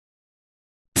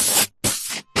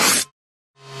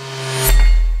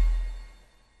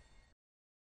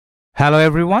Hello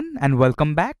everyone and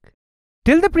welcome back.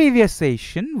 Till the previous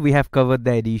session, we have covered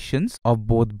the additions of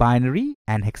both binary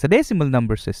and hexadecimal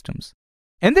number systems.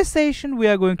 In this session, we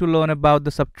are going to learn about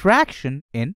the subtraction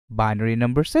in binary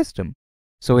number system.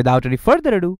 So without any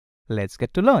further ado, let's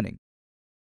get to learning.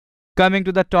 Coming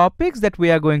to the topics that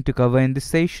we are going to cover in this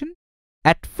session,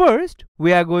 at first,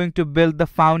 we are going to build the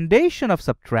foundation of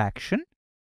subtraction.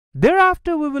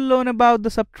 Thereafter, we will learn about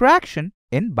the subtraction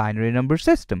in binary number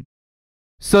system.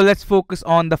 So let's focus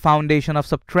on the foundation of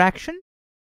subtraction.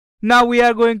 Now we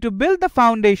are going to build the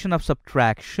foundation of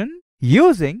subtraction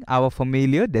using our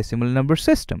familiar decimal number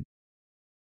system.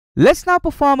 Let's now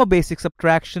perform a basic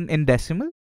subtraction in decimal.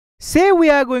 Say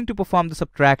we are going to perform the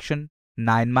subtraction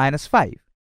 9 minus 5.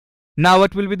 Now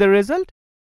what will be the result?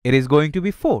 It is going to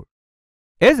be 4,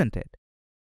 isn't it?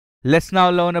 Let's now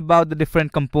learn about the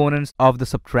different components of the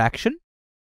subtraction.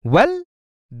 Well,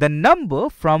 the number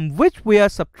from which we are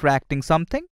subtracting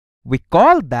something, we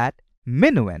call that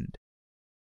minuend.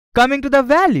 Coming to the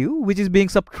value which is being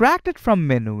subtracted from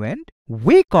minuend,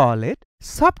 we call it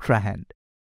subtrahend.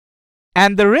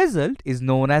 And the result is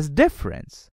known as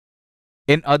difference.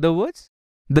 In other words,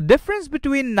 the difference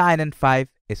between 9 and 5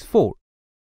 is 4.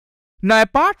 Now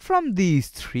apart from these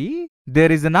three,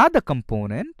 there is another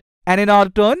component, and in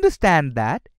order to understand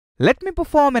that, let me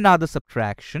perform another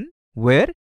subtraction where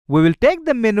we will take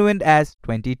the minuend as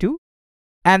 22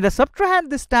 and the subtrahend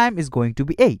this time is going to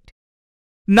be 8.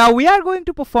 Now we are going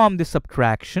to perform this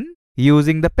subtraction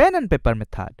using the pen and paper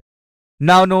method.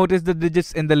 Now notice the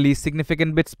digits in the least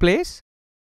significant bits place.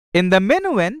 In the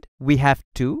minuend we have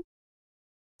 2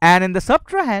 and in the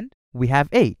subtrahend we have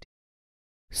 8.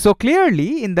 So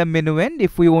clearly in the minuend,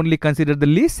 if we only consider the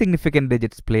least significant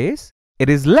digits place, it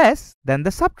is less than the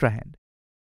subtrahend.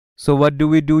 So what do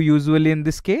we do usually in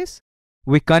this case?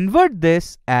 We convert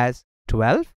this as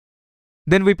 12.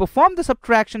 Then we perform the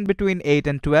subtraction between 8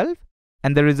 and 12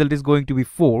 and the result is going to be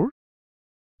 4.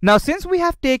 Now since we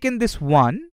have taken this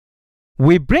 1,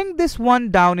 we bring this 1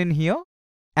 down in here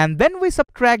and then we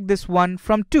subtract this 1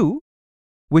 from 2,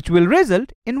 which will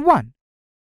result in 1.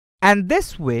 And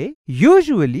this way,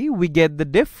 usually we get the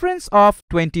difference of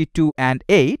 22 and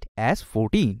 8 as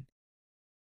 14.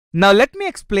 Now let me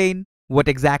explain what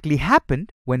exactly happened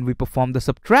when we perform the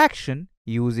subtraction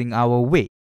using our way.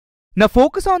 Now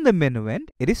focus on the minuend,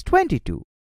 it is 22.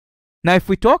 Now if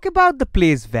we talk about the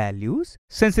place values,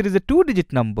 since it is a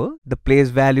 2-digit number, the place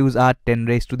values are 10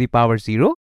 raised to the power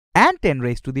 0 and 10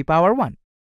 raised to the power 1.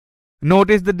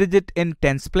 Notice the digit in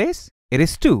tens place, it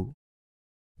is 2,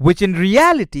 which in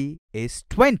reality is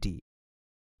 20.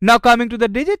 Now coming to the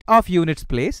digit of units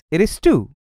place, it is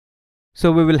 2.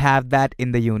 So we will have that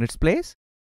in the units place.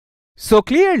 So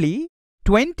clearly,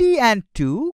 20 and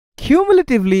 2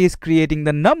 cumulatively is creating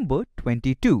the number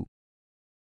 22.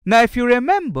 Now if you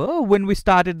remember when we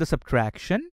started the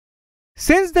subtraction,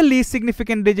 since the least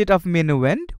significant digit of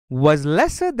minuend was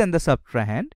lesser than the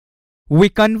subtrahend, we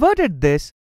converted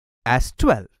this as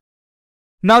 12.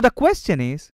 Now the question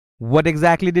is, what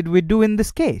exactly did we do in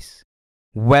this case?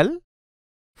 Well,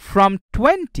 from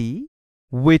 20,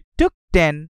 we took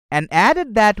 10 and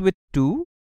added that with 2,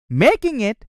 making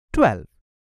it 12.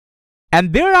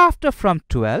 And thereafter from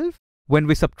 12, when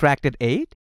we subtracted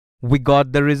 8, we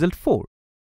got the result 4.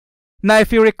 Now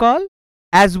if you recall,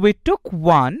 as we took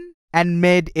 1 and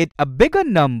made it a bigger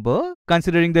number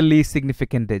considering the least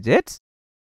significant digits,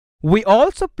 we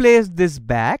also placed this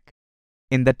back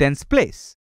in the tens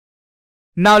place.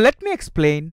 Now let me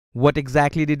explain what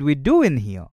exactly did we do in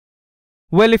here.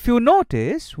 Well, if you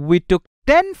notice, we took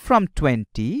 10 from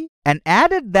 20 and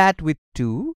added that with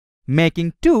 2,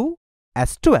 making 2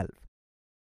 as 12.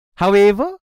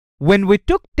 However, when we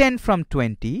took 10 from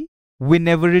 20, we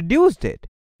never reduced it,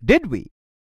 did we?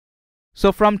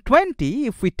 So from 20,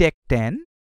 if we take 10,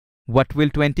 what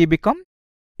will 20 become?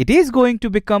 It is going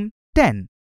to become 10,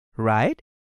 right?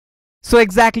 So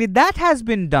exactly that has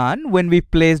been done when we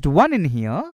placed 1 in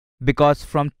here, because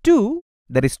from 2,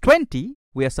 that is 20,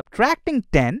 we are subtracting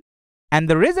 10 and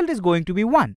the result is going to be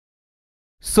 1.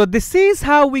 So this is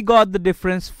how we got the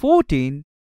difference 14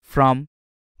 from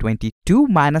 22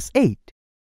 minus 8.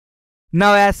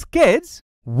 Now as kids,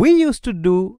 we used to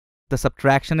do the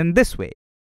subtraction in this way.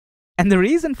 And the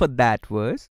reason for that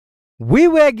was, we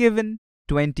were given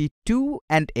 22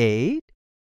 and 8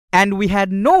 and we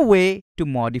had no way to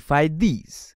modify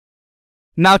these.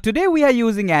 Now today we are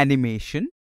using animation.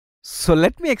 So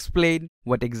let me explain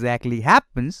what exactly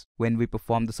happens when we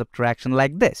perform the subtraction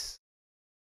like this.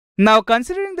 Now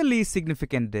considering the least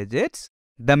significant digits,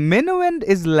 the minuend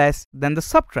is less than the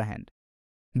subtrahend.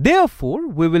 Therefore,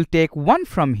 we will take 1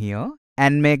 from here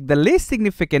and make the least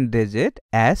significant digit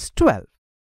as 12.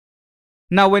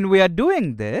 Now when we are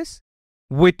doing this,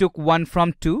 we took 1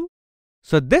 from 2,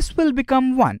 so this will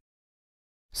become 1.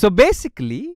 So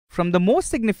basically, from the most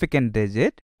significant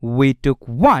digit, we took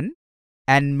 1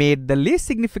 and made the least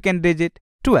significant digit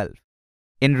 12.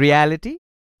 In reality,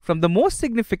 from the most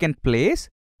significant place,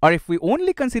 or if we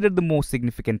only consider the most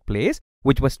significant place,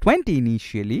 which was 20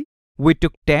 initially, we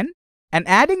took 10 and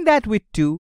adding that with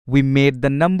 2, we made the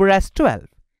number as 12.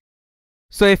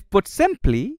 So if put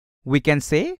simply, we can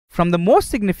say from the most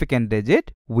significant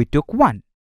digit, we took 1.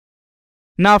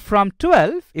 Now from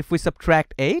 12, if we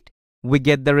subtract 8, we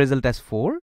get the result as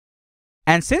 4.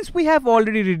 And since we have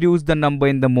already reduced the number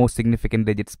in the most significant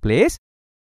digits place,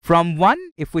 from 1,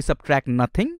 if we subtract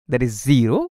nothing, that is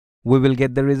 0, we will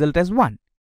get the result as 1.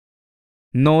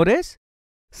 Notice,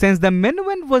 since the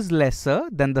minuend was lesser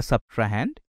than the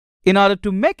subtrahend, in order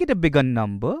to make it a bigger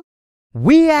number,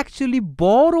 we actually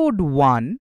borrowed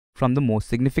 1 from the most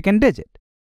significant digit.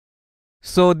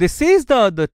 So this is the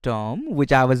other term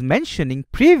which I was mentioning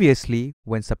previously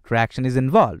when subtraction is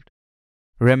involved.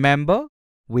 Remember,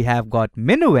 we have got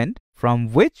minuend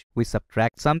from which we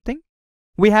subtract something.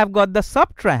 We have got the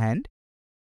subtrahend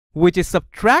which is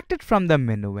subtracted from the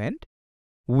minuend.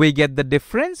 We get the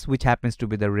difference which happens to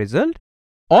be the result.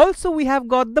 Also we have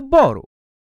got the borrow.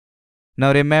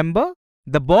 Now remember,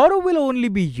 the borrow will only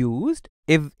be used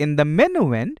if in the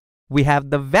minuend we have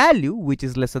the value which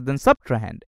is lesser than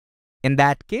subtrahend. In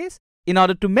that case, in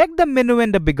order to make the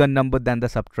minuend a bigger number than the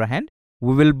subtrahend,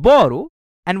 we will borrow,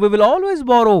 and we will always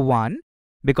borrow 1,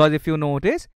 because if you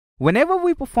notice, whenever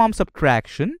we perform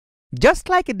subtraction, just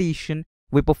like addition,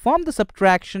 we perform the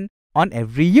subtraction on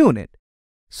every unit.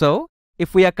 So,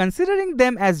 if we are considering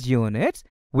them as units,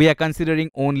 we are considering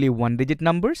only 1-digit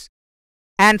numbers.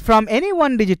 And from any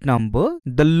 1-digit number,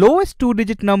 the lowest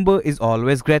 2-digit number is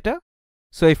always greater.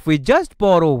 So if we just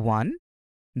borrow 1,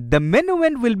 the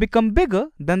minuend will become bigger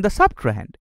than the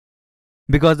subtrahend.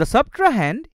 Because the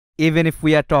subtrahend, even if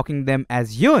we are talking them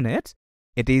as units,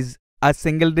 it is a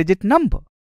single-digit number.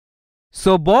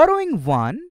 So borrowing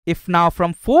 1, if now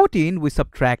from 14 we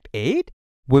subtract 8,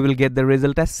 we will get the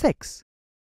result as 6.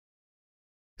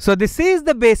 So this is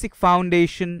the basic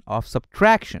foundation of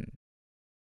subtraction.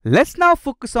 Let's now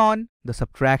focus on the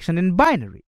subtraction in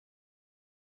binary.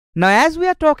 Now as we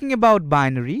are talking about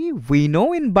binary, we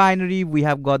know in binary we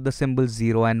have got the symbols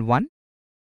 0 and 1.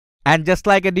 And just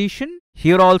like addition,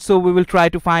 here also we will try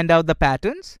to find out the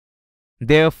patterns.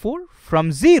 Therefore,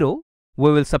 from 0,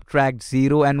 we will subtract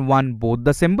 0 and 1 both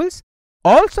the symbols.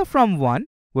 Also from 1,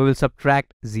 we will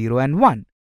subtract 0 and 1.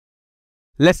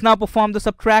 Let's now perform the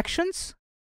subtractions.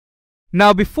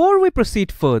 Now before we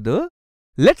proceed further,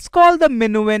 let's call the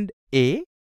minuend A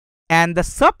and the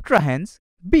subtrahands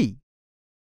B.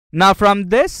 Now from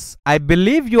this, I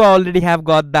believe you already have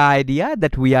got the idea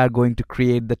that we are going to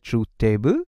create the truth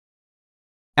table.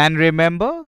 And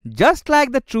remember, just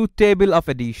like the truth table of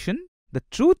addition, the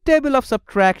truth table of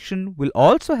subtraction will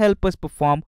also help us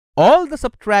perform all the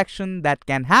subtraction that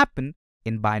can happen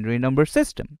in binary number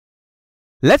system.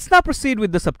 Let's now proceed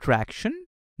with the subtraction.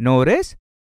 Notice,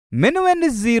 minuend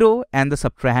is 0 and the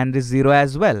subtrahend is 0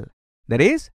 as well. That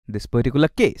is, this particular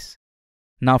case.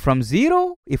 Now from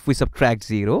 0, if we subtract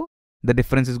 0, the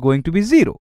difference is going to be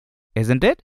 0, isn't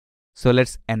it? So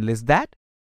let's enlist that.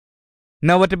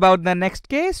 Now what about the next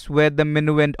case where the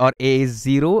minuend or A is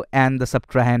 0 and the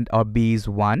subtrahend or B is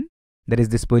 1? That is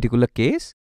this particular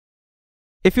case.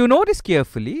 If you notice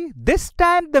carefully, this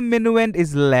time the minuend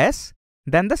is less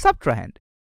than the subtrahend.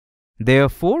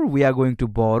 Therefore, we are going to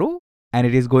borrow and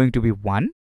it is going to be 1.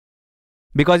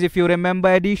 Because if you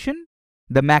remember addition,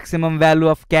 the maximum value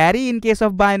of carry in case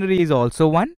of binary is also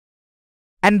 1.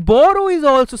 And borrow is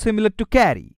also similar to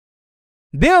carry.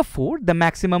 Therefore, the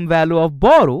maximum value of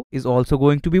borrow is also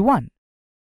going to be 1.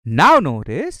 Now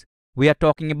notice, we are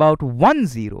talking about 1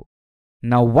 0.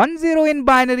 Now 1 0 in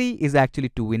binary is actually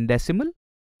 2 in decimal.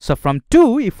 So from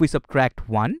 2, if we subtract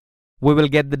 1, we will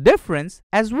get the difference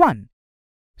as 1.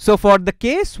 So for the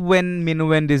case when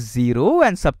minuend is 0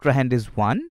 and subtrahend is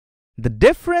 1, the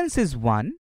difference is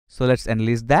 1. So let's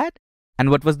enlist that. And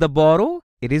what was the borrow?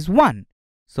 It is 1.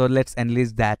 So let's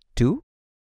enlist that too.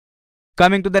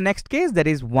 Coming to the next case, that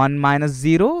is 1 minus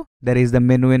 0. That is the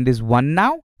minuend is 1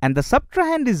 now and the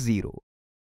subtrahend is 0.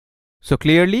 So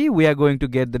clearly we are going to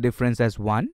get the difference as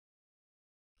 1.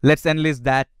 Let's enlist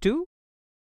that too.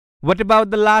 What about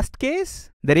the last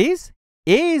case? That is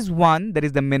A is 1, that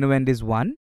is the minuend is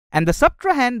 1, and the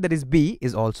subtrahend, that is B,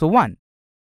 is also 1.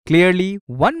 Clearly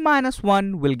 1 minus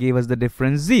 1 will give us the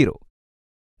difference 0.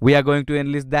 We are going to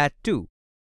enlist that too.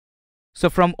 So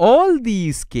from all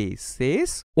these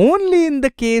cases, only in the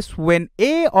case when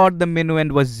A or the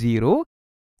minuend was 0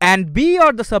 and B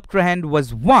or the subtrahend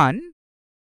was 1,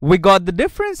 we got the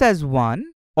difference as 1,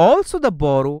 also the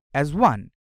borrow as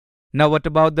 1. Now what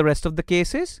about the rest of the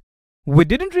cases? We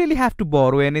didn't really have to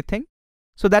borrow anything,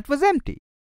 so that was empty.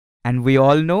 And we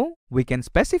all know we can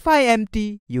specify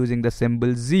empty using the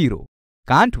symbol 0,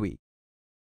 can't we?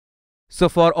 So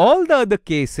for all the other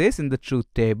cases in the truth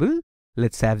table,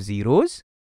 let's have zeros.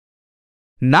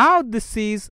 Now this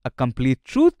is a complete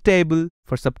truth table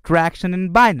for subtraction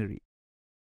in binary.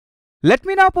 Let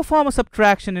me now perform a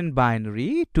subtraction in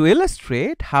binary to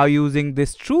illustrate how using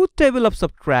this truth table of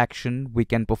subtraction we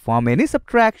can perform any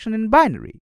subtraction in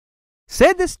binary.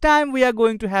 Say this time we are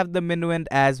going to have the minuend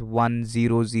as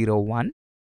 1001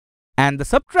 and the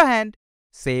subtrahend,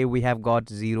 say we have got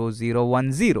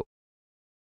 0010.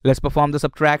 Let's perform the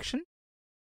subtraction.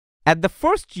 At the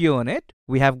first unit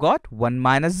we have got 1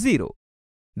 minus 0,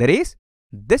 that is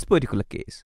this particular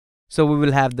case. So we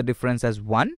will have the difference as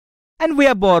 1 and we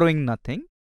are borrowing nothing.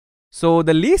 So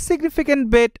the least significant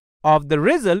bit of the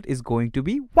result is going to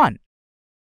be 1.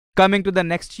 Coming to the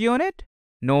next unit,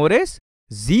 notice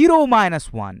 0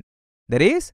 minus 1, that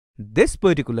is this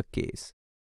particular case.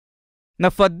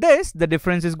 Now for this, the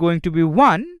difference is going to be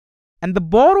 1 and the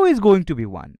borrow is going to be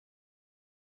 1.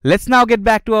 Let's now get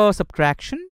back to our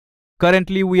subtraction.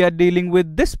 Currently we are dealing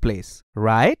with this place,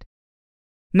 right?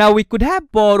 Now we could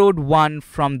have borrowed 1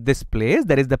 from this place,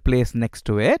 that is the place next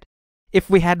to it, if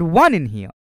we had 1 in here.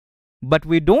 But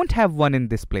we don't have 1 in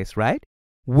this place, right?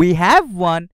 We have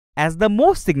 1 as the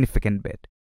most significant bit.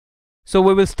 So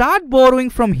we will start borrowing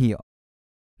from here.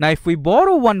 Now if we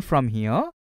borrow 1 from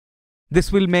here,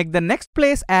 this will make the next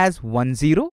place as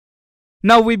 10.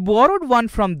 Now we borrowed 1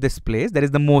 from this place, that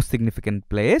is the most significant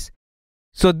place.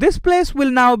 So this place will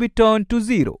now be turned to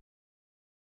 0.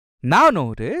 Now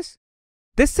notice,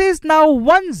 this is now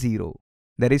 10,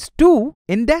 that is 2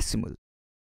 in decimal.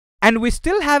 And we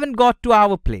still haven't got to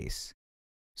our place.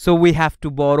 So we have to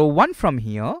borrow 1 from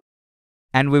here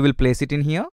and we will place it in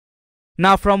here.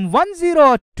 Now from 10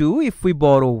 or 2, if we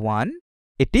borrow 1,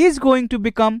 it is going to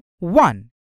become 1,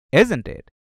 isn't it?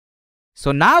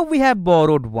 So now we have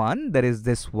borrowed 1, that is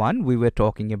this one we were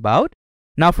talking about.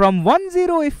 Now from 10,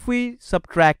 if we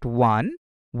subtract 1,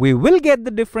 we will get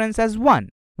the difference as 1,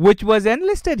 which was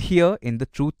enlisted here in the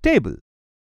truth table.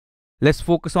 Let's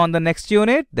focus on the next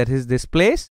unit, that is this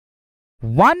place.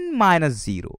 1 minus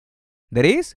 0, that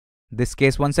is this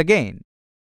case once again.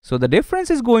 So the difference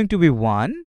is going to be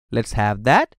 1. Let's have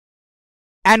that.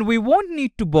 And we won't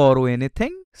need to borrow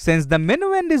anything since the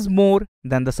minuend is more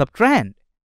than the subtrahend.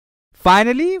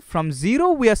 Finally, from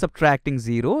 0 we are subtracting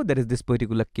 0, that is this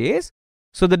particular case.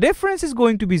 So the difference is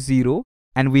going to be 0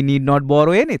 and we need not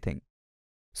borrow anything.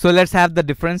 So let's have the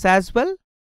difference as well.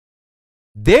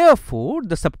 Therefore,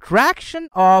 the subtraction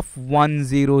of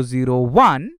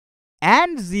 1001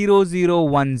 and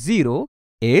 0010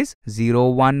 is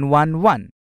 0111.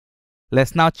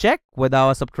 Let's now check whether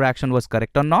our subtraction was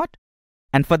correct or not.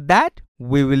 And for that,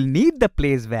 we will need the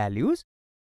place values.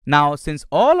 Now, since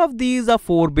all of these are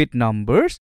 4-bit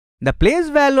numbers, the place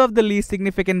value of the least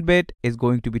significant bit is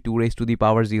going to be 2 raised to the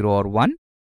power 0 or 1.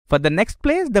 For the next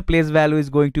place, the place value is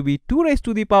going to be 2 raised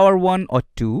to the power 1 or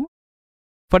 2.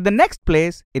 For the next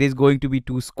place, it is going to be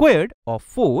 2 squared or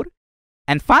 4.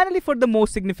 And finally, for the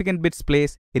most significant bits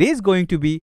place, it is going to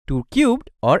be 2 cubed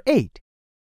or 8.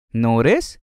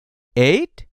 Notice,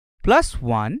 8 plus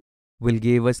 1 will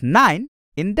give us 9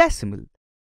 in decimal.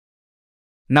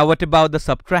 Now what about the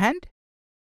subtrahend?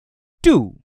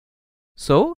 2.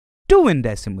 So 2 in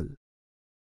decimal.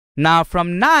 Now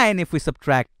from 9, if we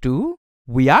subtract 2,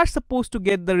 we are supposed to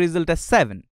get the result as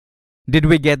 7. Did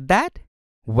we get that?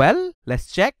 Well, let's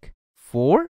check.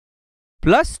 4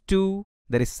 plus 2,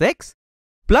 that is 6,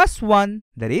 plus 1,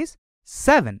 that is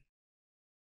 7.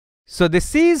 So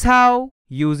this is how,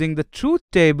 using the truth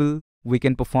table, we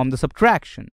can perform the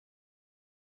subtraction.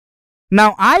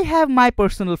 Now I have my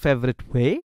personal favorite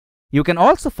way. You can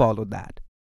also follow that.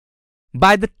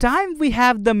 By the time we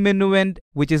have the minuend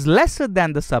which is lesser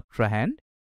than the subtrahend,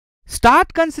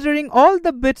 start considering all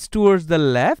the bits towards the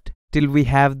left till we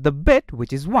have the bit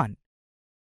which is 1.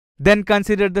 Then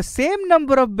consider the same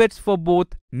number of bits for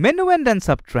both minuend and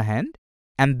subtrahend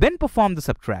and then perform the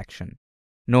subtraction.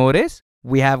 Notice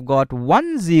we have got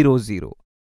 100.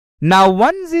 Now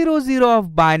 100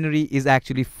 of binary is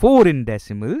actually 4 in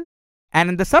decimal, and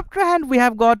in the subtrahend we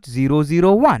have got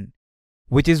 001,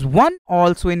 which is 1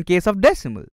 also in case of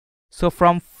decimal. So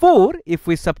from 4, if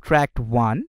we subtract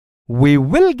 1, we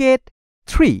will get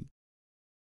 3.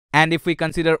 And if we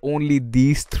consider only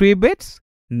these 3 bits,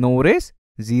 notice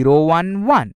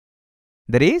 011.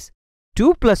 That is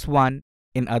 2 plus 1,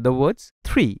 in other words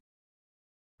 3.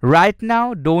 Right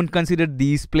now, don't consider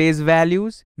these place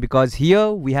values because here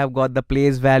we have got the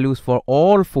place values for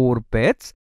all 4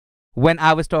 bits. When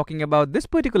I was talking about this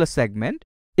particular segment,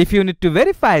 if you need to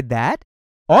verify that,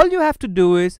 all you have to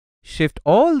do is shift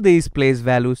all these place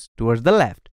values towards the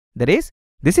left. That is,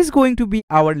 this is going to be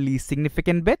our least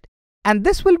significant bit and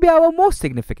this will be our most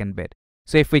significant bit.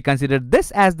 So if we consider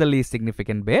this as the least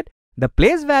significant bit, the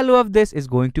place value of this is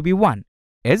going to be 1,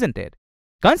 isn't it?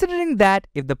 Considering that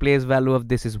if the place value of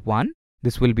this is 1,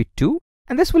 this will be 2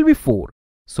 and this will be 4.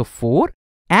 So 4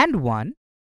 and 1.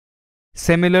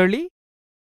 Similarly,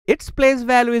 its place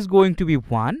value is going to be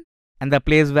 1 and the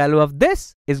place value of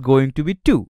this is going to be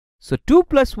 2. So 2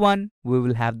 plus 1, we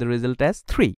will have the result as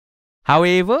 3.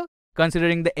 However,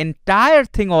 considering the entire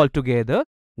thing altogether,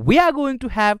 we are going to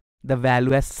have the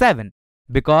value as 7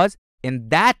 because in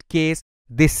that case,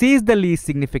 this is the least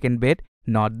significant bit,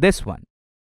 not this one.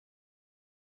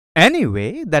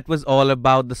 Anyway, that was all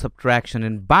about the subtraction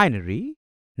in binary.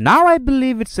 Now I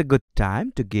believe it's a good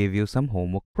time to give you some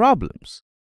homework problems.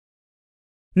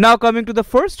 Now coming to the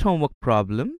first homework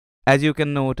problem, as you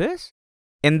can notice,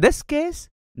 in this case,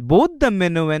 both the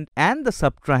minuend and the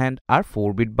subtrahend are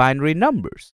 4-bit binary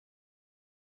numbers.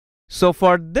 So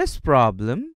for this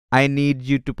problem, I need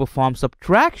you to perform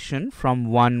subtraction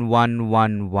from 1, 1,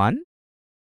 1, 1,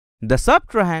 the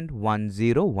subtrahend 1,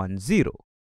 0, 1, 0.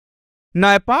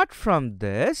 Now apart from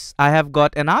this, I have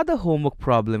got another homework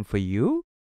problem for you.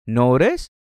 Notice,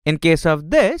 in case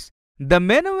of this, the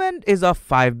minuend is of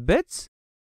 5 bits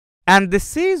and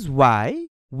this is why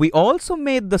we also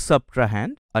made the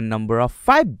subtrahend a number of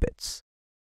 5 bits.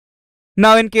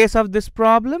 Now in case of this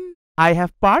problem, I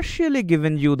have partially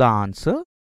given you the answer.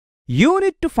 You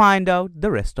need to find out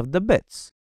the rest of the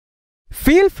bits.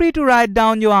 Feel free to write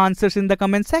down your answers in the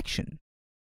comment section.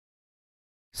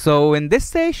 So in this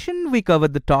session, we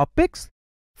covered the topics,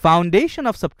 foundation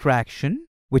of subtraction,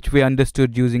 which we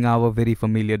understood using our very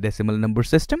familiar decimal number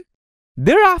system.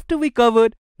 Thereafter, we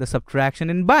covered the subtraction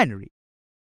in binary.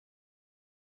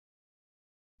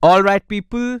 Alright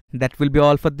people, that will be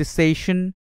all for this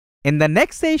session. In the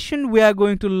next session, we are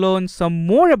going to learn some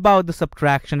more about the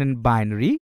subtraction in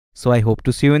binary. So I hope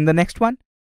to see you in the next one.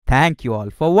 Thank you all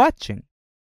for watching.